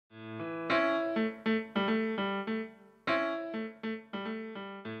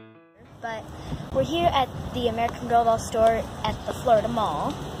but we're here at the American Girl Doll store at the Florida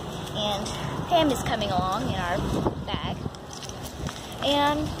Mall, and Pam is coming along in our bag,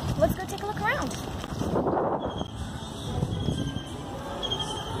 and let's go take a look around.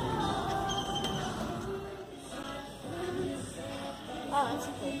 Oh, that's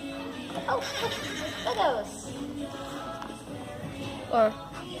cool. Oh, Legos! Or,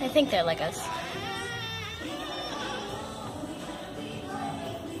 I think they're Legos.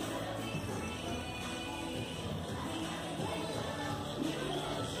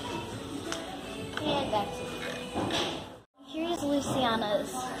 And back to here's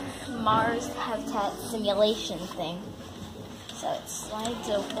Luciana's Mars Habitat simulation thing. So it slides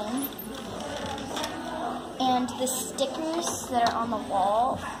open. And the stickers that are on the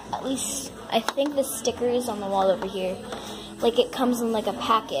wall, at least I think the sticker is on the wall over here. Like it comes in like a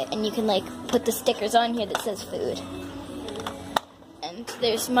packet, and you can like put the stickers on here that says food. And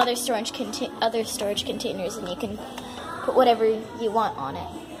there's some other storage containers, and you can put whatever you want on it.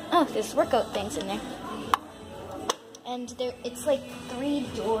 Oh, there's workout things in there. And it's like 3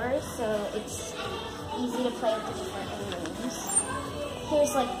 doors, so it's easy to play with the different rooms.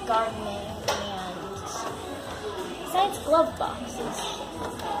 Here's like gardening and besides glove boxes.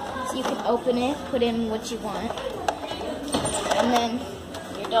 So you can open it, put in what you want, and then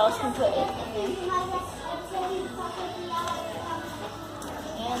your dolls can put it in there.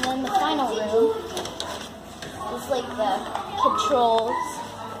 And then the final room is like the controls.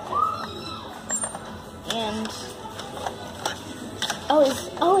 And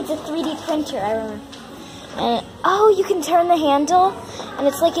it's a 3D printer, I remember. And oh, you can turn the handle, and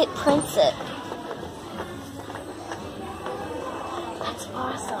it's like it prints it. That's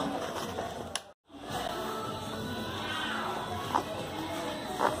awesome.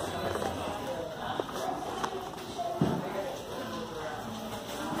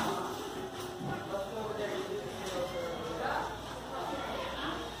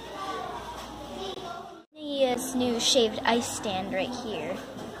 This new shaved ice stand right here.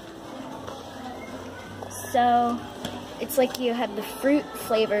 So it's like you have the fruit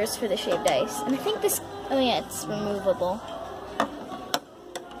flavors for the shaved ice, and I think this, oh yeah, it's removable,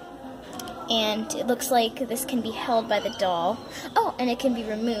 and it looks like this can be held by the doll. Oh, and it can be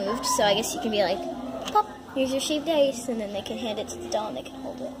removed, so I guess you can be like, pop, here's your shaved ice, and then they can hand it to the doll and they can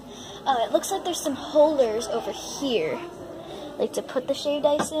hold it. Oh, it looks like there's some holders over here, like to put the shaved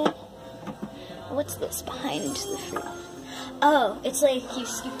ice in. What's this behind the fruit? Oh, it's like you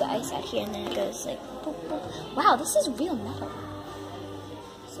scoop the ice out here and then it goes like boop, boop. Wow, this is real metal.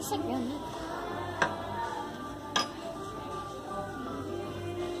 This is like real metal.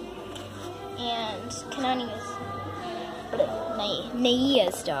 And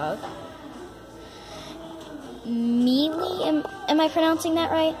Naia's dog. Mealy, am I pronouncing that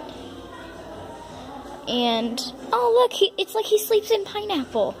right? And oh look, it's like he sleeps in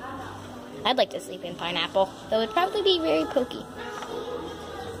pineapple. I'd like to sleep in pineapple, though it'd probably be very pokey.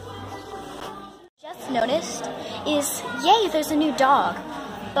 Just noticed is, yay, there's a new dog,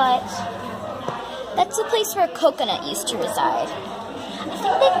 but that's the place where Coconut used to reside. I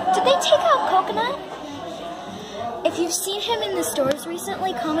think did they take out Coconut? If you've seen him in the stores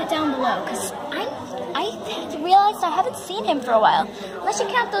recently, comment down below, because I realized I haven't seen him for a while, unless you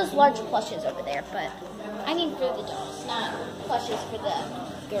count those large plushes over there, but I mean for the dolls, not plushes for the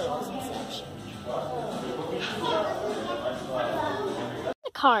girls and such.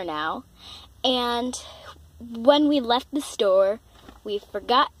 The car now, and when we left the store, we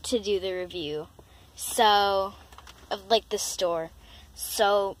forgot to do the review, so of like the store.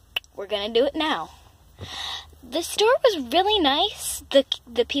 So we're gonna do it now. The store was really nice.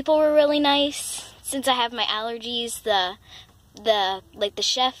 The people were really nice. Since I have my allergies, the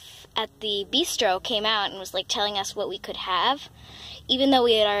chef at the bistro came out and was like telling us what we could have, even though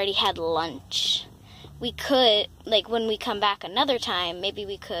we had already had lunch. We could, like when we come back another time, maybe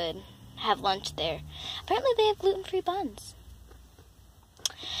we could have lunch there. Apparently they have gluten-free buns.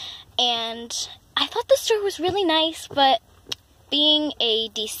 And I thought the store was really nice, but being a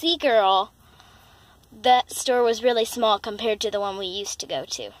DC girl, that store was really small compared to the one we used to go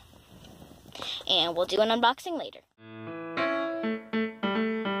to. And we'll do an unboxing later.